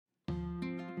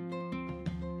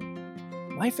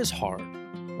Life is hard.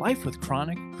 Life with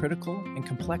chronic, critical, and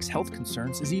complex health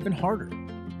concerns is even harder.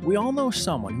 We all know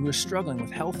someone who is struggling with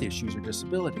health issues or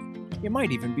disability. It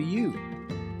might even be you.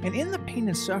 And in the pain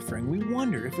and suffering, we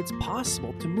wonder if it's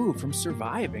possible to move from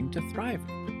surviving to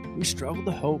thriving. We struggle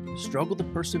to hope, struggle to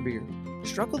persevere,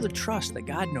 struggle to trust that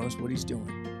God knows what He's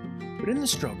doing. But in the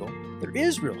struggle, there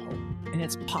is real hope, and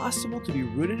it's possible to be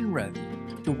rooted and ready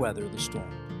to weather the storm.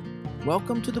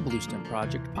 Welcome to the Bluestem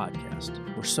Project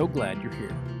podcast. We're so glad you're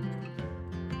here.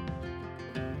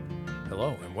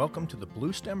 Hello, and welcome to the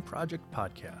Bluestem Project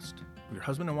podcast. We're your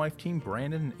husband and wife team,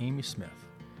 Brandon and Amy Smith.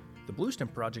 The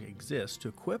Bluestem Project exists to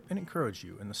equip and encourage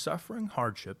you in the suffering,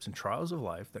 hardships, and trials of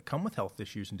life that come with health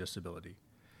issues and disability.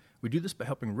 We do this by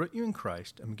helping root you in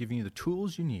Christ and giving you the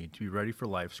tools you need to be ready for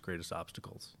life's greatest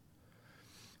obstacles.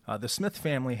 The Smith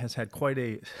family has had quite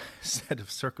a set of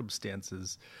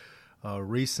circumstances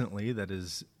recently that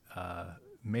has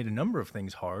made a number of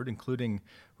things hard, including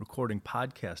recording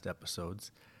podcast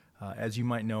episodes. As you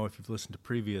might know if you've listened to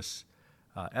previous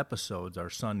episodes,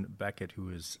 our son Beckett, who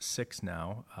is 6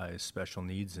 now, has special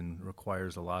needs and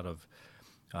requires a lot of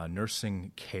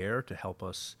nursing care to help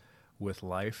us with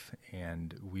life,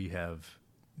 and we have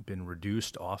been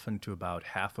reduced often to about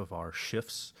half of our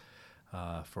shifts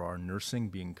for our nursing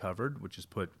being covered, which has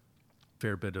put a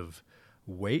fair bit of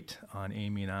weight on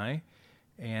Amy and I.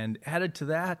 And added to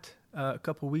that, a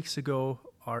couple weeks ago,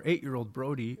 our 8-year-old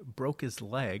Brody broke his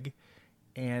leg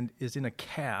and is in a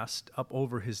cast up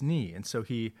over his knee. And so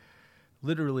he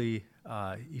literally,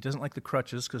 he doesn't like the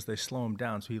crutches because they slow him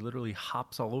down, so he literally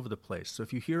hops all over the place. So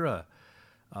if you hear a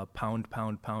pound,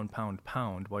 pound, pound, pound,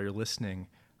 pound while you're listening,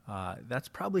 that's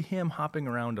probably him hopping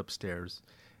around upstairs.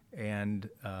 And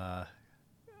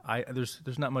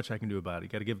there's not much I can do about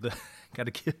it. Got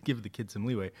to give the kids some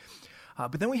leeway.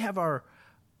 But then we have our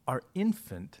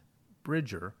infant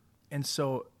Bridger, and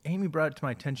so Amy brought it to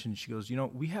my attention. She goes,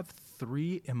 we have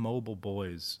 3 immobile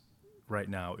boys right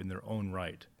now in their own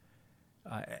right,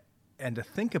 and to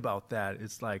think about that,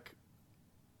 it's like,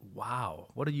 wow,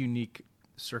 what a unique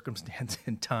circumstance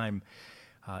and time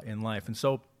in life. And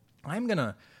so I'm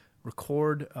gonna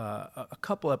record a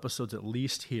couple episodes at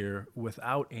least here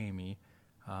without Amy.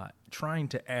 Trying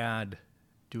to add,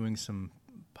 doing some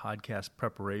podcast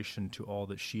preparation to all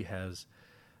that she has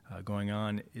going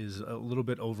on is a little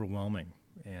bit overwhelming,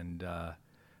 and I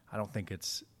don't think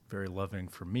it's very loving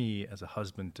for me as a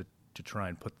husband to try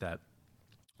and put that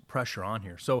pressure on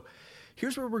here. So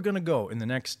here's where we're going to go in the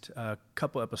next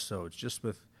couple episodes, just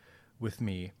with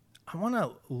me. I want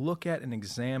to look at and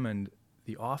examine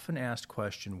the often asked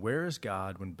question, where is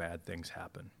God when bad things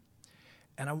happen?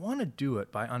 And I want to do it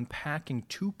by unpacking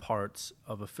 2 parts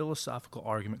of a philosophical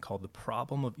argument called the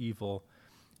problem of evil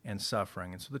and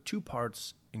suffering. And so the 2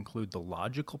 parts include the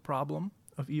logical problem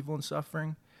of evil and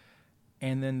suffering,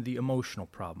 and then the emotional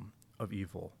problem of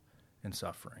evil and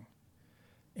suffering.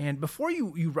 And before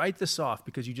you write this off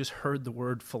because you just heard the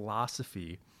word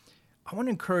philosophy, I want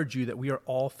to encourage you that we are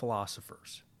all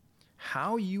philosophers.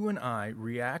 How you and I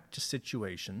react to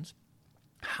situations,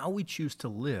 how we choose to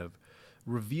live,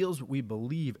 reveals what we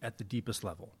believe at the deepest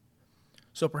level.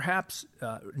 So perhaps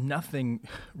nothing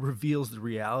reveals the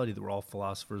reality that we're all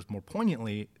philosophers more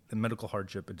poignantly than medical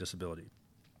hardship and disability.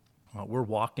 We're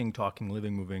walking, talking,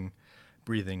 living, moving,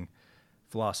 breathing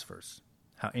philosophers.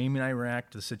 How Amy and I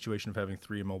react to the situation of having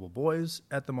 3 immobile boys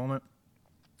at the moment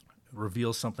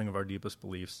reveals something of our deepest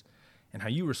beliefs, and how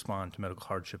you respond to medical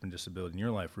hardship and disability in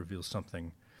your life reveals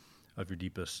something of your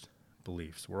deepest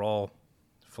beliefs. We're all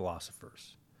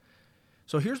philosophers.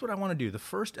 So here's what I want to do. The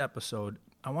first episode,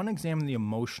 I want to examine the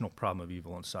emotional problem of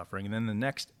evil and suffering, and then the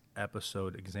next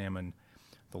episode, examine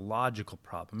the logical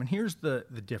problem. And here's the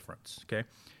difference, okay?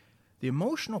 The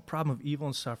emotional problem of evil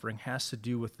and suffering has to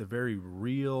do with the very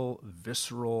real,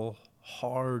 visceral,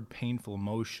 hard, painful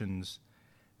emotions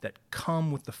that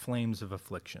come with the flames of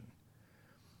affliction.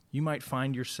 You might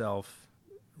find yourself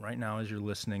right now as you're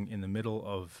listening in the middle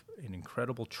of an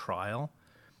incredible trial,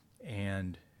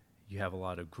 and you have a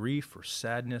lot of grief or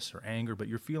sadness or anger, but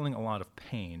you're feeling a lot of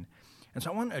pain. And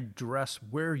so I want to address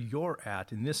where you're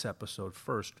at in this episode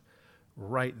first,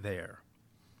 right there,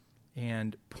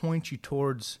 and point you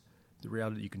towards the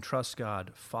reality that you can trust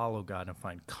God, follow God, and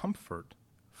find comfort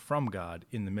from God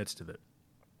in the midst of it.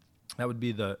 That would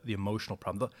be the emotional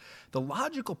problem. The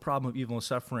logical problem of evil and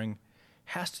suffering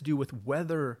has to do with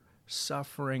whether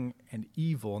suffering and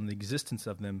evil and the existence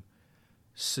of them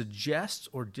suggests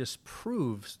or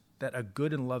disproves that a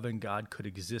good and loving God could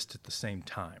exist at the same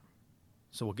time.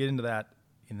 So we'll get into that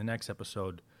in the next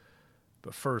episode.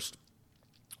 But first,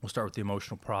 we'll start with the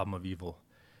emotional problem of evil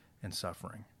and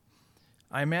suffering.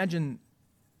 I imagine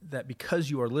that because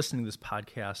you are listening to this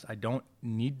podcast, I don't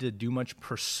need to do much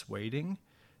persuading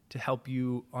to help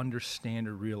you understand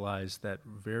or realize that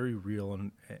very real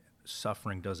and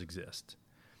suffering does exist.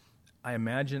 I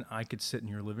imagine I could sit in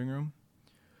your living room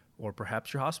or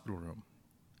perhaps your hospital room,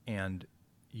 and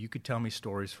you could tell me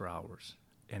stories for hours.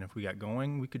 And if we got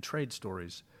going, we could trade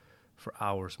stories for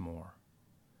hours more.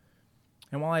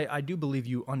 And while I do believe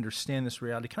you understand this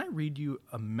reality, can I read you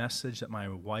a message that my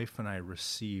wife and I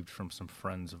received from some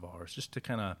friends of ours, just to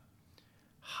kind of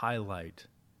highlight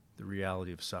the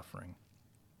reality of suffering?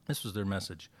 This was their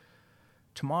message.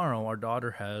 Tomorrow, our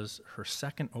daughter has her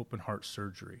second open heart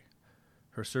surgery.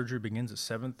 Her surgery begins at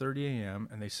 7:30 a.m.,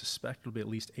 and they suspect it'll be at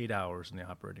least 8 hours in the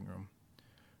operating room.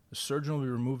 The surgeon will be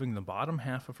removing the bottom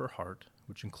half of her heart,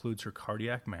 which includes her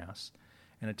cardiac mass,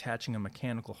 and attaching a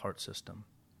mechanical heart system.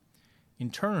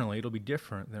 Internally, it'll be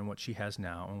different than what she has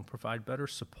now and will provide better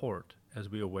support as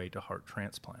we await a heart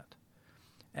transplant.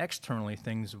 Externally,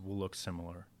 things will look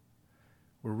similar.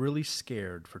 We're really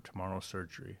scared for tomorrow's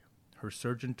surgery. Her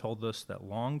surgeon told us that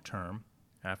long term,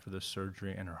 after the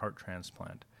surgery and her heart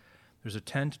transplant, there's a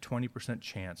 10 to 20%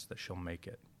 chance that she'll make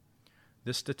it.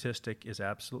 This statistic is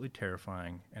absolutely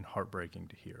terrifying and heartbreaking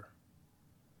to hear.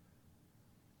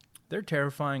 Their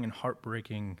terrifying and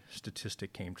heartbreaking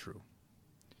statistic came true.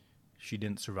 She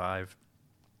didn't survive,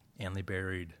 and they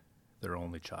buried their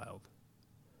only child.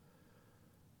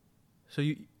 So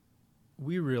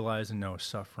we realize and know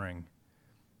suffering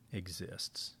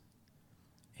exists.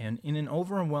 And in an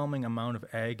overwhelming amount of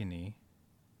agony,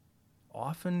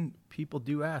 often people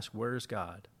do ask, where is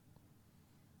God?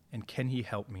 And can he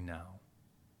help me now?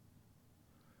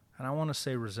 And I want to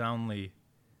say resoundingly,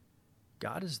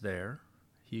 God is there.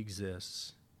 He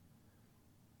exists.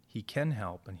 He can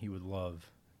help, and he would love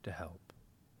to help.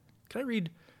 Can I read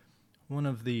one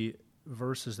of the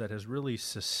verses that has really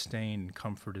sustained and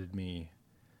comforted me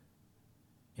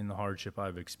in the hardship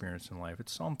I've experienced in life?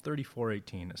 It's Psalm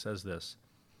 34:18. It says this: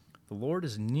 "The Lord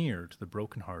is near to the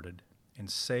brokenhearted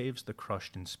and saves the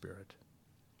crushed in spirit."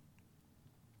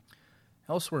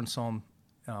 Elsewhere in Psalm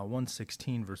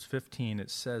 116, verse 15, it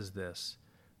says this: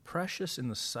 "Precious in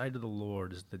the sight of the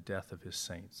Lord is the death of his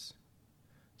saints."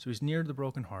 So he's near to the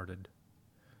brokenhearted,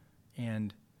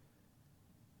 and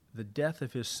the death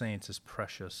of his saints is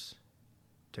precious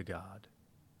to God.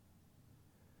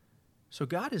 So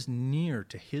God is near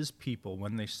to his people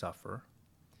when they suffer,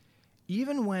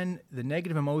 even when the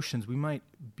negative emotions we might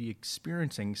be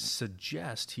experiencing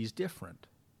suggest he's different.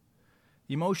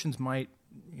 The emotions might,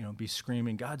 be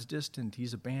screaming, God's distant,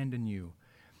 he's abandoned you,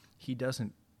 he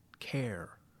doesn't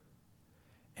care.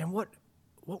 And what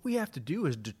we have to do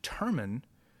is determine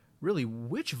really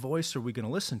which voice are we going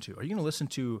to listen to. Are you going to listen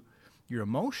to your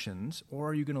emotions, or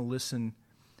are you going to listen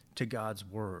to God's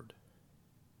word?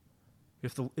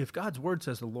 If God's word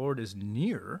says the Lord is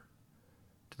near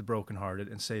to the brokenhearted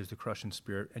and saves the crushed in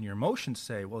spirit, and your emotions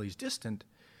say, well, he's distant,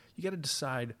 you got to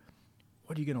decide,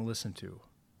 what are you going to listen to?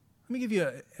 Let me give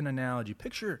you an analogy.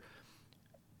 Picture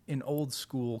an old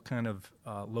school kind of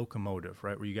locomotive,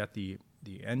 right, where you got the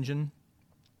engine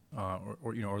or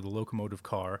the locomotive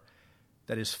car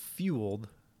that is fueled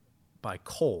by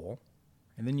coal,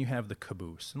 and then you have the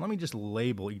caboose. And let me just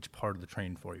label each part of the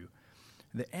train for you.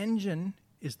 The engine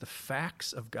is the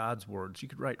facts of God's words. You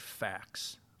could write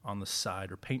facts on the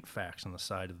side or paint facts on the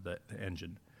side of the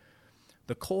engine.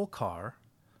 The coal car,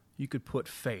 you could put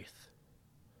faith.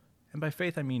 And by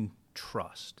faith, I mean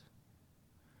trust.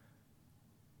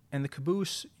 And the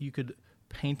caboose, you could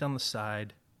paint on the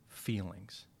side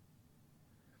feelings.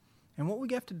 And what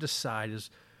we have to decide is,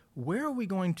 where are we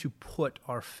going to put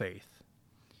our faith?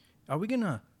 Are we going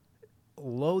to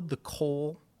load the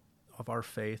coal of our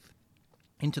faith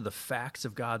into the facts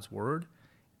of God's word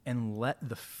and let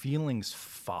the feelings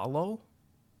follow?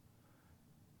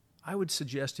 I would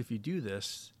suggest if you do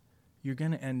this, you're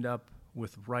going to end up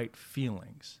with right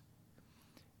feelings.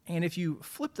 And if you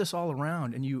flip this all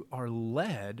around and you are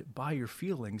led by your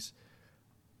feelings,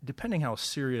 depending how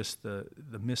serious the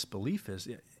misbelief is,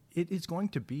 it is going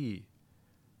to be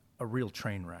a real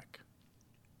train wreck.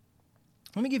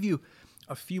 Let me give you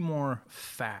a few more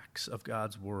facts of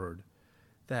God's word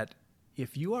that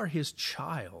if you are his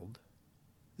child,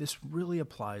 this really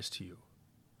applies to you.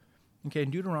 Okay,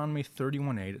 in Deuteronomy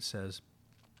 31:8 it says,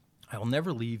 "I will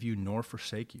never leave you nor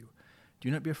forsake you. Do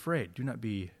not be afraid. Do not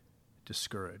be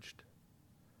discouraged."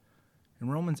 In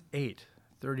Romans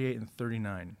 8:38 and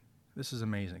 39, this is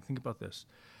amazing. Think about this.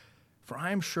 "For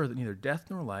I am sure that neither death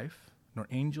nor life, nor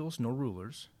angels nor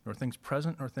rulers, nor things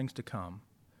present nor things to come,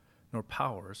 nor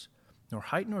powers, nor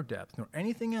height nor depth, nor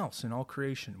anything else in all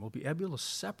creation will be able to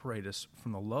separate us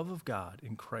from the love of God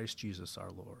in Christ Jesus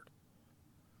our Lord."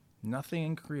 Nothing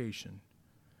in creation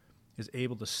is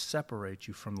able to separate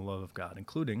you from the love of God,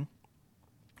 including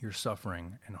your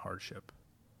suffering and hardship.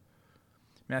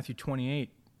 Matthew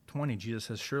 28:20, Jesus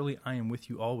says, "Surely I am with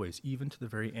you always, even to the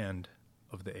very end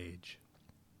of the age."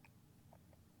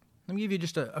 Let me give you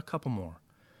just a couple more.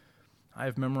 I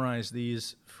have memorized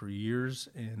these for years,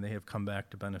 and they have come back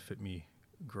to benefit me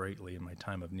greatly in my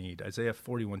time of need. Isaiah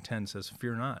 41:10 says,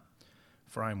 "Fear not,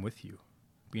 for I am with you.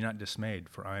 Be not dismayed,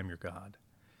 for I am your God.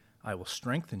 I will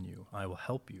strengthen you. I will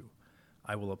help you.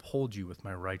 I will uphold you with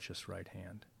my righteous right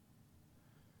hand."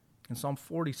 And Psalm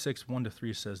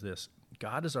 46:1-3 says this,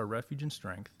 "God is our refuge and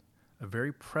strength, a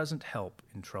very present help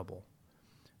in trouble.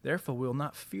 Therefore we will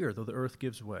not fear, though the earth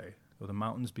gives way, though the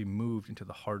mountains be moved into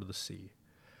the heart of the sea,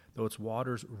 though its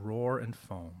waters roar and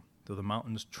foam, though the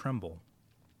mountains tremble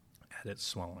at its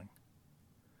swelling."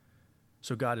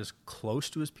 So God is close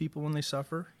to his people when they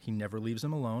suffer. He never leaves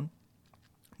them alone.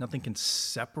 Nothing can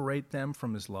separate them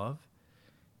from his love.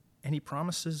 And he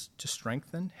promises to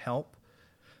strengthen, help,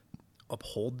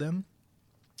 uphold them.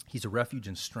 He's a refuge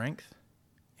and strength,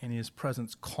 and his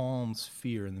presence calms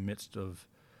fear in the midst of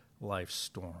life's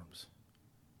storms.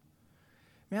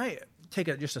 May I take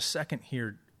just a second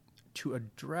here to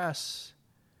address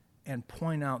and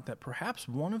point out that perhaps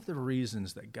one of the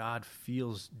reasons that God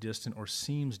feels distant or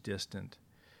seems distant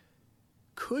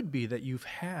could be that you've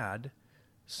had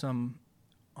some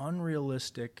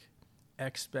unrealistic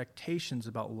expectations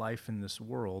about life in this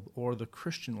world or the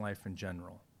Christian life in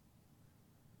general.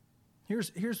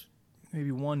 Here's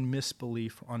maybe one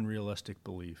misbelief, unrealistic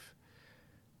belief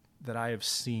that I have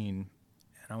seen,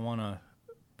 and I want to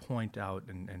point out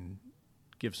and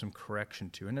give some correction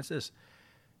to, and it's this: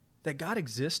 that God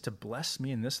exists to bless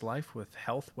me in this life with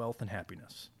health, wealth, and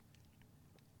happiness.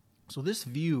 So this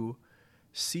view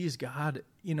sees God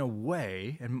in a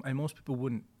way, and most people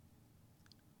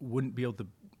wouldn't be able to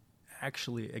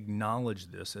actually acknowledge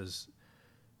this as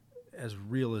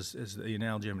real as the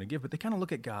analogy I'm going to give, but they kind of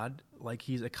look at God like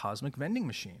he's a cosmic vending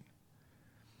machine.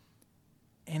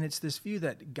 And it's this view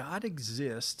that God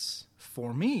exists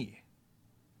for me,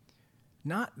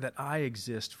 not that I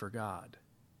exist for God.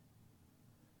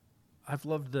 I've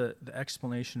loved the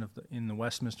explanation in the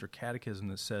Westminster Catechism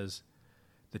that says,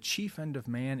 "The chief end of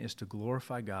man is to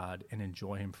glorify God and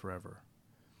enjoy him forever."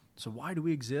 So why do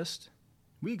we exist?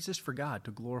 We exist for God,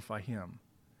 to glorify him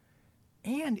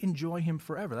and enjoy him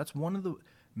forever. That's one of the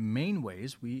main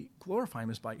ways we glorify him,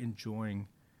 is by enjoying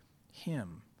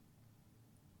him.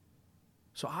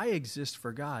 So I exist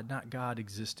for God, not God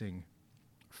existing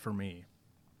for me.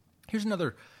 Here's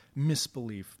another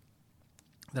misbelief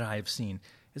that I have seen,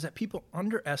 is that people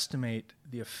underestimate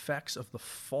the effects of the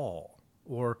fall,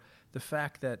 or the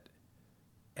fact that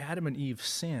Adam and Eve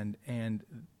sinned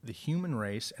and the human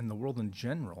race and the world in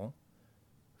general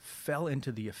fell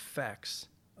into the effects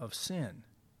of sin.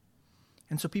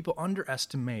 And so people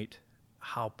underestimate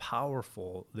how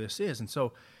powerful this is. And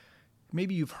so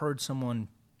maybe you've heard someone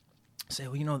say,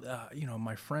 well,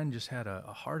 my friend just had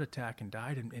a heart attack and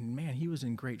died, and man, he was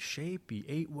in great shape. He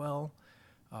ate well.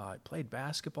 Played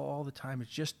basketball all the time. It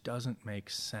just doesn't make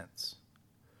sense.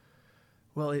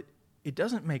 Well, it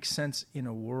doesn't make sense in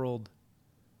a world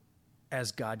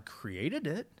as God created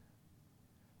it,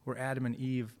 where Adam and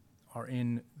Eve are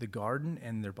in the garden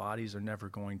and their bodies are never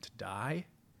going to die,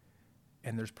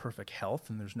 and there's perfect health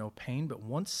and there's no pain. But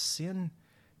once sin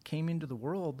came into the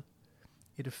world,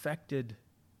 it affected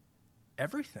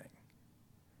everything,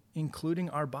 including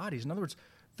our bodies. In other words,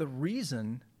 the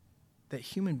reason that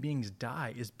human beings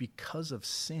die is because of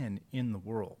sin in the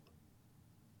world.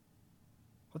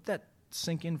 Let that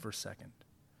sink in for a second.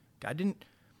 God didn't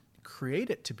create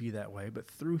it to be that way,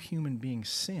 but through human beings'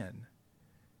 sin,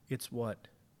 it's what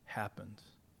happens.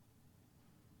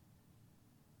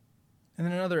 And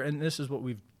then and this is what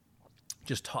we've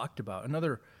just talked about,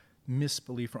 another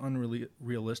misbelief or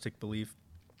unrealistic belief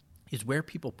is where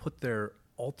people put their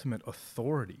ultimate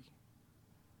authority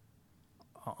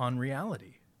on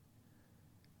reality.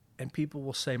 And people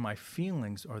will say, my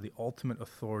feelings are the ultimate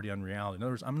authority on reality. In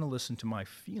other words, I'm going to listen to my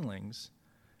feelings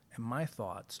and my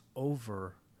thoughts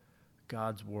over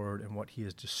God's word and what he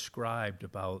has described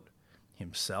about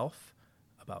himself,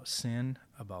 about sin,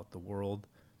 about the world,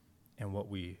 and what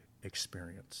we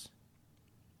experience.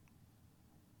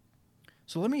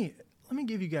 So let me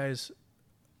give you guys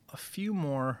a few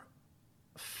more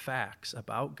facts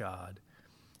about God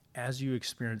as you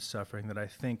experience suffering that I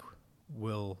think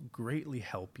will greatly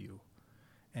help you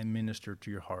and minister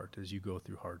to your heart as you go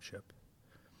through hardship.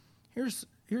 Here's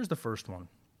the first one.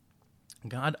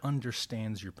 God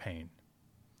understands your pain.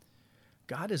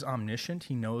 God is omniscient.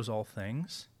 He knows all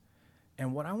things.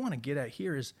 And what I want to get at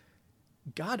here is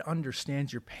God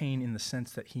understands your pain in the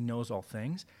sense that he knows all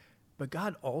things, but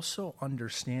God also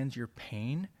understands your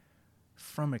pain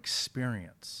from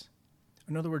experience.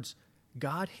 In other words,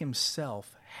 God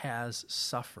himself has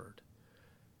suffered.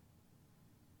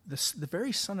 The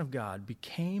very Son of God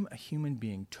became a human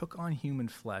being, took on human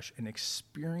flesh, and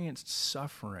experienced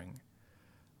suffering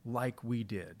like we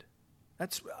did.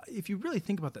 That's, if you really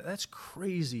think about that, that's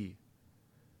crazy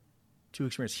to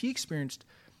experience. He experienced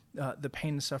the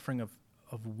pain and suffering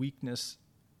of weakness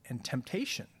and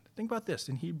temptation. Think about this.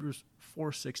 In Hebrews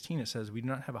 4:16, it says, "We do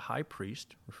not have a high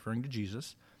priest," referring to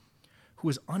Jesus, "who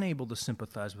is unable to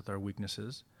sympathize with our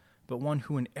weaknesses, but one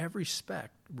who in every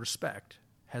respect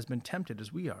has been tempted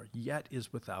as we are, yet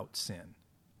is without sin."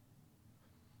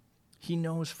 He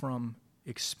knows from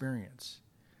experience.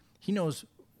 He knows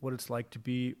what it's like to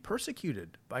be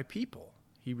persecuted by people.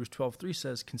 Hebrews 12:3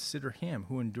 says, "Consider him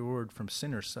who endured from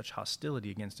sinners such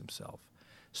hostility against himself,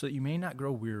 so that you may not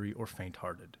grow weary or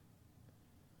faint-hearted."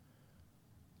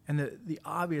 And the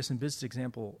obvious and business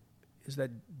example is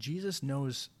that Jesus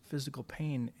knows physical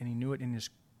pain, and he knew it in his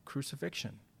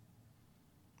crucifixion.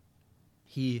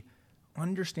 He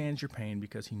understands your pain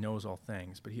because he knows all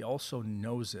things, but he also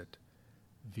knows it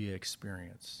via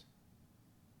experience.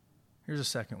 Here's a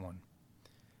second one.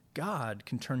 God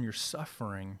can turn your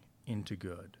suffering into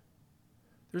good.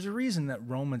 There's a reason that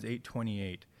Romans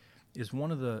 8:28 is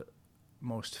one of the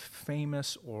most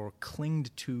famous or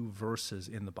clinged to verses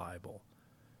in the Bible.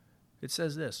 It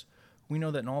says this: "We know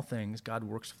that in all things God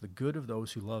works for the good of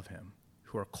those who love him,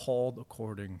 who are called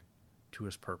according to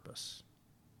his purpose."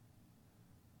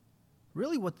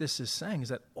 Really what this is saying is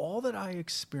that all that I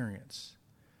experience,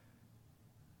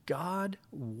 God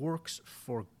works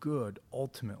for good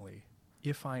ultimately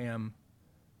if I am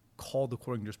called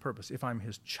according to his purpose, if I'm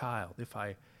his child, if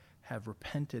I have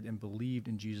repented and believed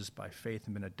in Jesus by faith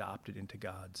and been adopted into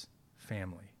God's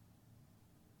family.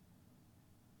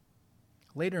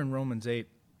 Later in Romans 8,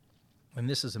 and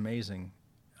this is amazing,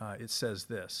 it says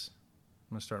this. I'm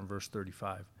going to start in verse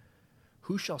 35.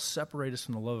 "Who shall separate us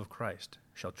from the love of Christ?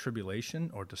 Shall tribulation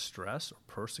or distress or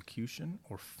persecution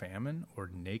or famine or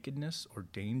nakedness or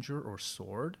danger or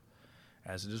sword?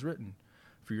 As it is written,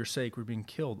 for your sake we're being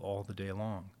killed all the day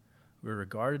long. We are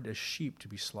regarded as sheep to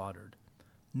be slaughtered.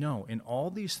 No, in all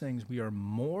these things we are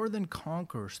more than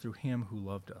conquerors through him who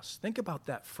loved us." Think about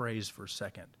that phrase for a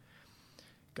second.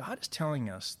 God is telling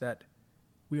us that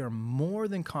we are more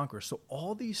than conquerors. So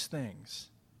all these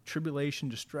things, tribulation,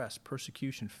 distress,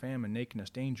 persecution, famine, nakedness,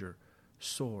 danger,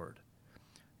 sword.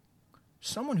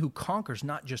 Someone who conquers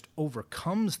not just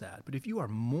overcomes that, but if you are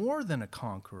more than a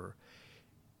conqueror,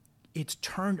 it's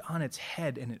turned on its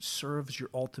head and it serves your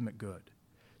ultimate good.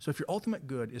 So if your ultimate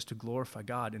good is to glorify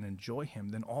God and enjoy him,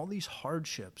 then all these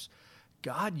hardships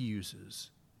God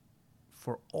uses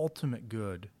for ultimate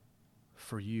good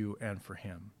for you and for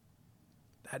him.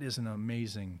 That is an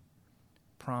amazing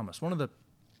promise. One of the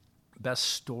best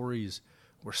stories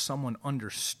where someone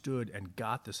understood and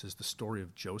got this is the story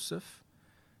of Joseph.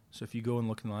 So if you go and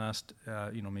look in the last,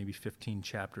 maybe 15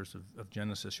 chapters of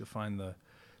Genesis, you'll find the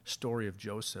story of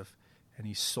Joseph, and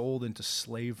he's sold into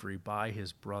slavery by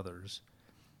his brothers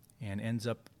and ends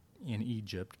up in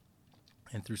Egypt.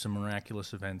 And through some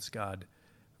miraculous events, God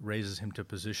raises him to a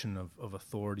position of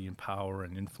authority and power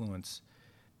and influence.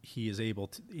 He is able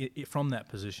to, from that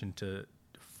position, to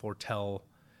foretell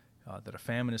that a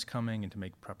famine is coming and to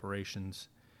make preparations,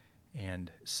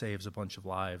 and saves a bunch of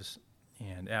lives.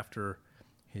 And after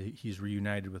he's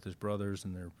reunited with his brothers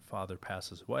and their father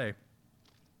passes away,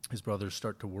 his brothers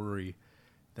start to worry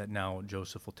that now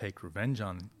Joseph will take revenge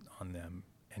on them.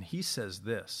 And he says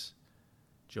this,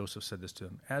 Joseph said this to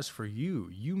him: "As for you,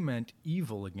 you meant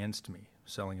evil against me,"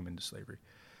 selling him into slavery,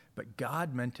 "but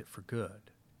God meant it for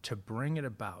good, to bring it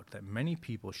about that many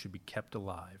people should be kept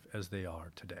alive as they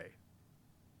are today."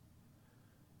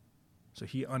 So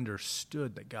he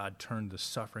understood that God turned the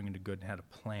suffering into good and had a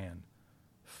plan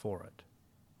for it.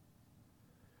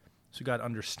 So God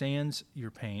understands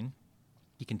your pain.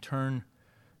 He can turn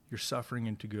your suffering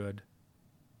into good.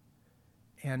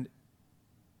 And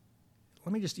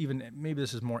let me just maybe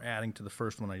this is more adding to the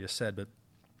first one I just said, but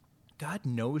God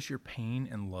knows your pain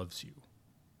and loves you.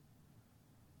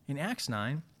 In Acts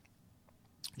 9,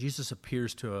 Jesus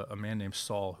appears to a man named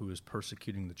Saul who is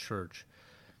persecuting the church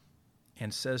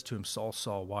and says to him, "Saul,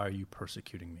 Saul, why are you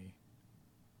persecuting me?"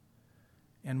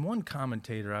 And one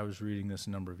commentator, I was reading this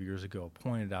a number of years ago,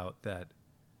 pointed out that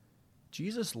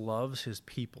Jesus loves his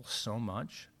people so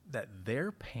much that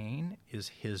their pain is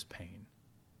his pain.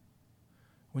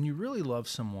 When you really love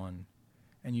someone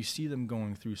and you see them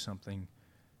going through something,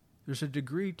 there's a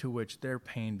degree to which their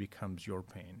pain becomes your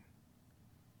pain.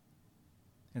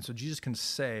 And so Jesus can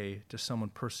say to someone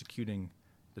persecuting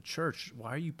the church,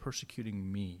 why are you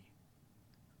persecuting me?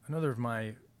 Another of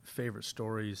my favorite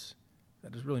stories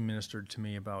that has really ministered to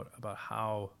me about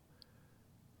how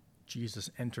Jesus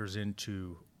enters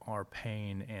into our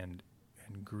pain and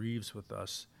grieves with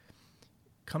us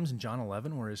comes in John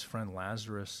 11, where his friend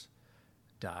Lazarus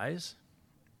dies,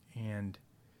 and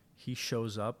he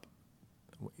shows up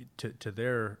to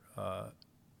their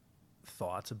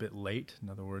thoughts a bit late. In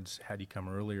other words, had he come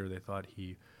earlier, they thought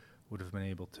he would have been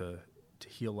able to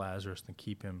heal Lazarus and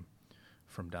keep him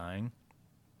from dying.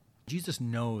 Jesus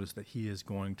knows that he is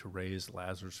going to raise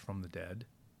Lazarus from the dead,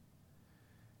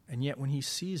 and yet when he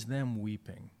sees them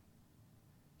weeping,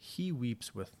 he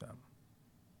weeps with them.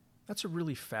 That's a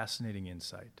really fascinating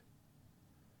insight.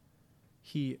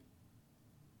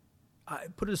 I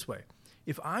put it this way,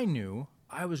 if I knew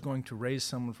I was going to raise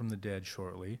someone from the dead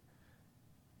shortly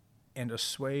and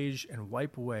assuage and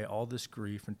wipe away all this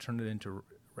grief and turn it into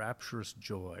rapturous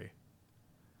joy,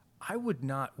 I would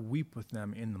not weep with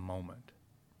them in the moment.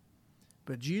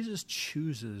 But Jesus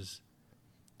chooses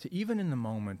to, even in the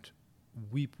moment,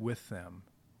 weep with them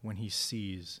when he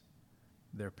sees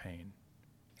their pain.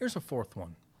 Here's a fourth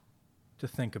one to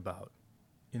think about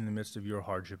in the midst of your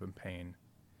hardship and pain,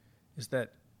 is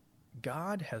that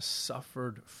God has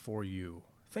suffered for you.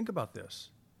 Think about this.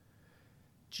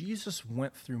 Jesus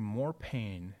went through more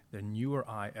pain than you or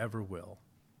I ever will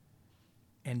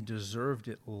and deserved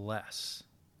it less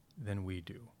than we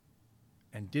do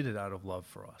and did it out of love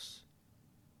for us.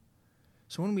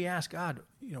 So when we ask God,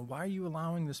 why are you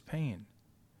allowing this pain?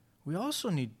 We also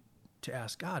need to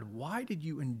ask God, why did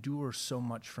you endure so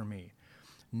much for me?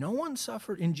 No one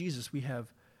suffered. In Jesus, we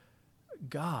have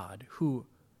God who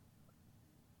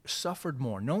suffered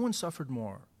more. No one suffered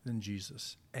more than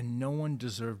Jesus, and no one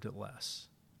deserved it less.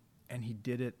 And he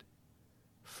did it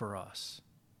for us.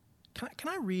 Can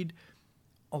I read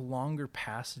a longer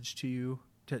passage to you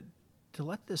to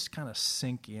let this kind of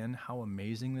sink in how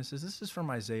amazing this is? This is from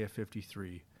Isaiah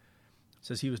 53. It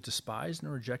says, he was despised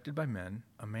and rejected by men,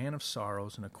 a man of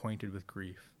sorrows and acquainted with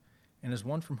grief. And as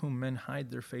one from whom men hide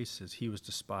their faces, he was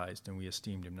despised, and we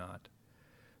esteemed him not.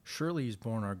 Surely he's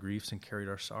borne our griefs and carried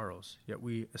our sorrows, yet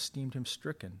we esteemed him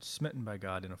stricken, smitten by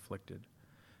God, and afflicted.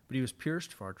 But he was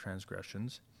pierced for our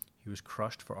transgressions, he was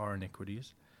crushed for our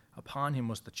iniquities. Upon him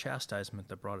was the chastisement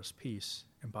that brought us peace,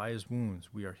 and by his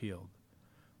wounds we are healed.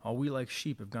 All we like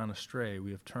sheep have gone astray, we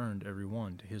have turned every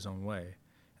one to his own way,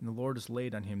 and the Lord has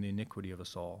laid on him the iniquity of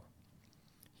us all.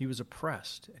 He was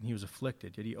oppressed, and he was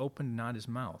afflicted, yet he opened not his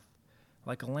mouth.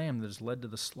 Like a lamb that is led to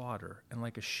the slaughter, and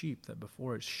like a sheep that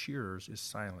before its shearers is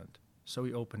silent, so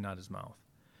he opened not his mouth.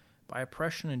 By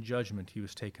oppression and judgment he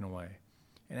was taken away.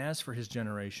 And as for his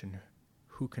generation,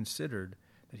 who considered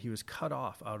that he was cut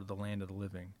off out of the land of the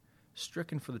living,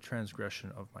 stricken for the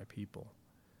transgression of my people.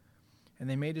 And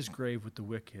they made his grave with the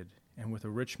wicked, and with a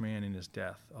rich man in his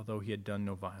death, although he had done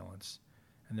no violence,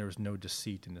 and there was no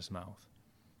deceit in his mouth.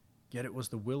 Yet it was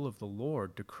the will of the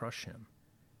Lord to crush him.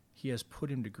 He has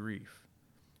put him to grief.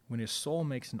 When his soul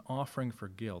makes an offering for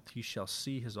guilt, he shall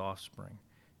see his offspring.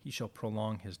 He shall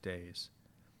prolong his days.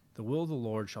 The will of the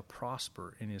Lord shall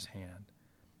prosper in his hand.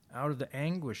 Out of the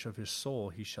anguish of his soul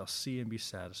he shall see and be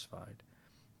satisfied.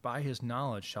 By his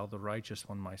knowledge shall the righteous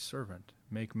one, my servant,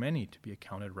 make many to be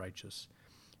accounted righteous,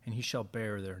 and he shall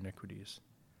bear their iniquities.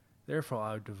 Therefore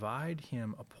I will divide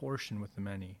him a portion with the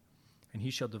many, and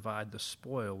he shall divide the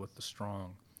spoil with the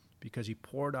strong, because he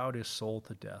poured out his soul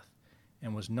to death,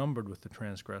 and was numbered with the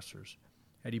transgressors.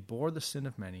 Yet he bore the sin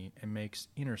of many, and makes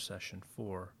intercession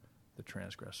for the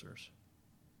transgressors.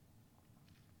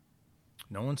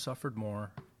 No one suffered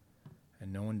more,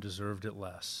 and no one deserved it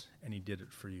less, and he did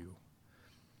it for you.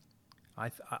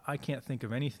 I can't think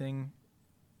of anything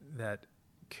that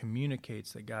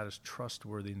communicates that God is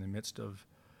trustworthy in the midst of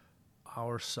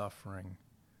our suffering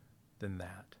than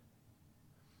that.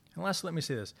 And lastly, let me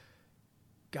say this.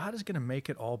 God is going to make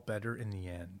it all better in the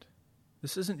end.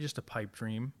 This isn't just a pipe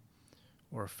dream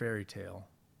or a fairy tale.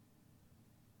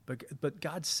 But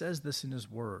God says this in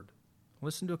his word.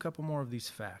 Listen to a couple more of these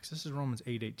facts. This is Romans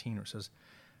 8:18, where it says,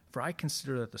 "For I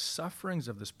consider that the sufferings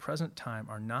of this present time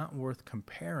are not worth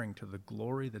comparing to the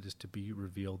glory that is to be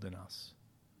revealed in us."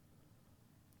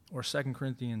 Or 2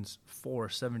 Corinthians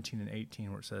 4:17 and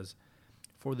 18, where it says,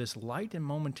 "For this light and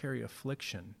momentary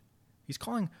affliction," he's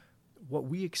calling what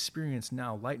we experience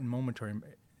now light and momentary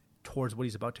towards what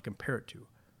he's about to compare it to.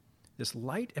 This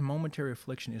light and momentary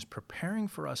affliction is preparing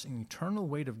for us an eternal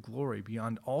weight of glory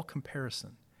beyond all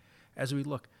comparison, as we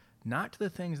look not to the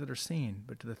things that are seen,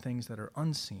 but to the things that are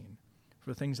unseen.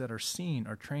 For the things that are seen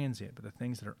are transient, but the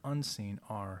things that are unseen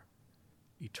are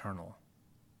eternal.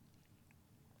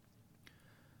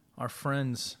 Our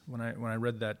friends, when I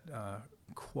read that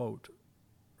quote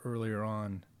earlier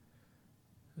on,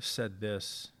 said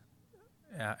this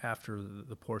after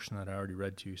the portion that I already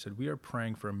read to you. Said, "We are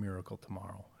praying for a miracle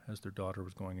tomorrow," as their daughter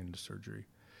was going into surgery.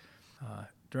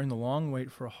 During the long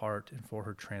wait for a heart and for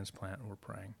her transplant, we're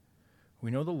praying. We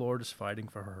know the Lord is fighting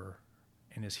for her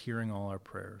and is hearing all our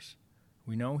prayers.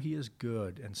 We know He is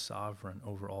good and sovereign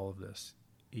over all of this,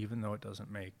 even though it doesn't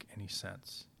make any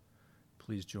sense.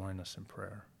 Please join us in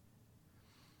prayer.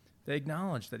 They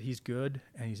acknowledge that He's good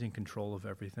and He's in control of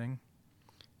everything,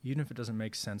 even if it doesn't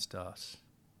make sense to us.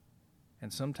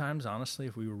 And sometimes, honestly,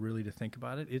 if we were really to think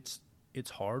about it, it's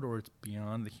hard, or it's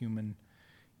beyond the human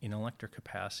intellect or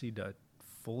capacity to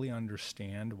fully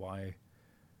understand why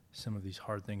some of these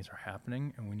hard things are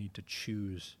happening, and we need to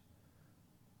choose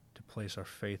to place our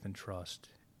faith and trust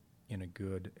in a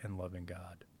good and loving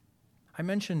God. I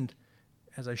mentioned,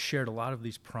 as I shared a lot of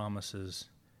these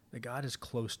promises, that God is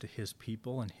close to His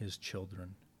people and His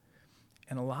children.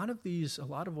 And a lot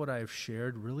of what I have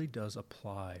shared really does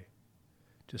apply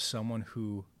to someone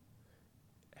who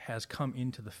has come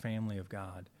into the family of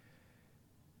God.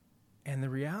 And the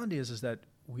reality is that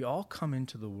we all come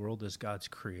into the world as God's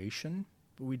creation,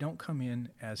 but we don't come in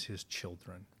as His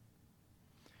children.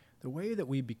 The way that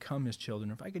we become His children,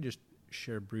 if I could just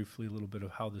share briefly a little bit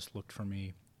of how this looked for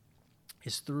me,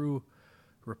 is through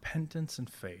repentance and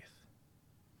faith.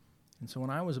 And so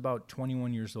when I was about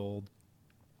 21 years old,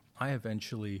 I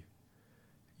eventually,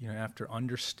 after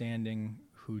understanding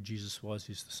who Jesus was,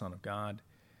 He's the Son of God,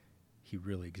 He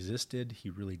really existed,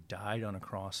 He really died on a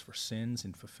cross for sins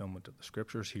in fulfillment of the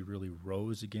Scriptures, He really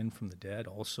rose again from the dead,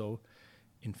 also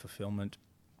in fulfillment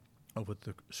of what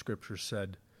the Scriptures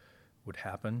said would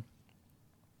happen,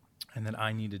 and that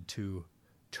I needed to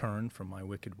turn from my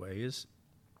wicked ways,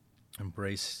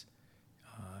 embrace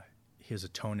His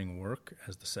atoning work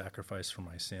as the sacrifice for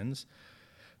my sins.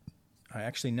 I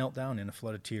actually knelt down in a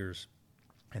flood of tears,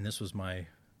 and this was my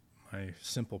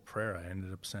simple prayer. I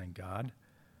ended up saying, "God,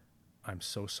 I'm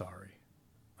so sorry.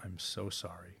 I'm so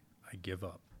sorry. I give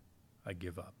up. I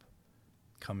give up.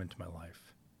 Come into my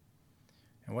life."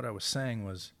 And what I was saying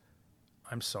was,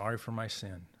 I'm sorry for my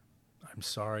sin. I'm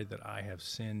sorry that I have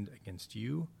sinned against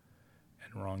you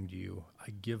and wronged you.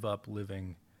 I give up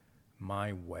living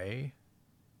my way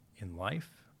in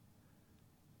life.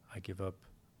 I give up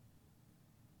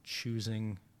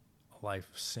choosing a life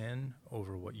of sin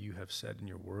over what you have said in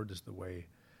your word is the way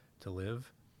to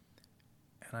live.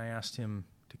 And I asked Him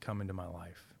to come into my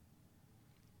life.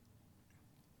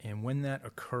 And when that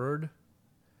occurred,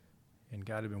 and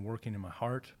God had been working in my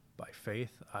heart by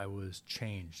faith, I was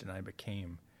changed and I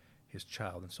became His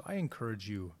child. And so I encourage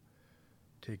you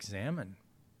to examine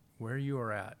where you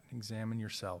are at, examine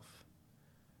yourself,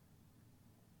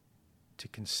 to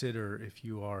consider if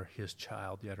you are His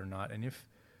child yet or not. And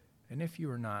if you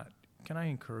are not, can I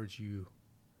encourage you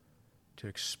to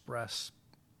express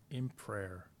in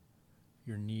prayer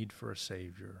your need for a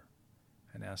Savior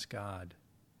and ask God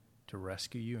to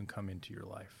rescue you and come into your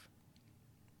life.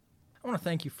 I want to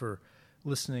thank you for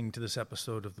listening to this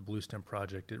episode of the Bluestem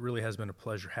Project. It really has been a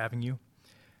pleasure having you.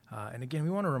 And again, we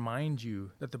want to remind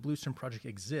you that the Bluestem Project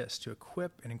exists to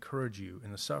equip and encourage you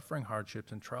in the suffering,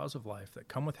 hardships, and trials of life that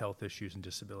come with health issues and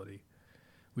disability.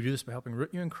 We do this by helping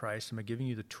root you in Christ and by giving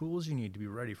you the tools you need to be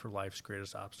ready for life's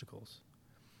greatest obstacles.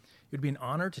 It would be an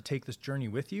honor to take this journey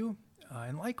with you,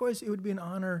 and likewise, it would be an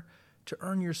honor to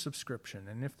earn your subscription.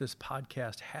 And if this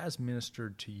podcast has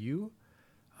ministered to you,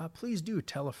 please do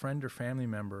tell a friend or family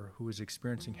member who is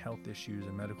experiencing health issues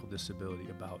and medical disability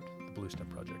about the Bluestem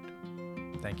Project.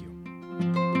 Thank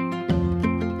you.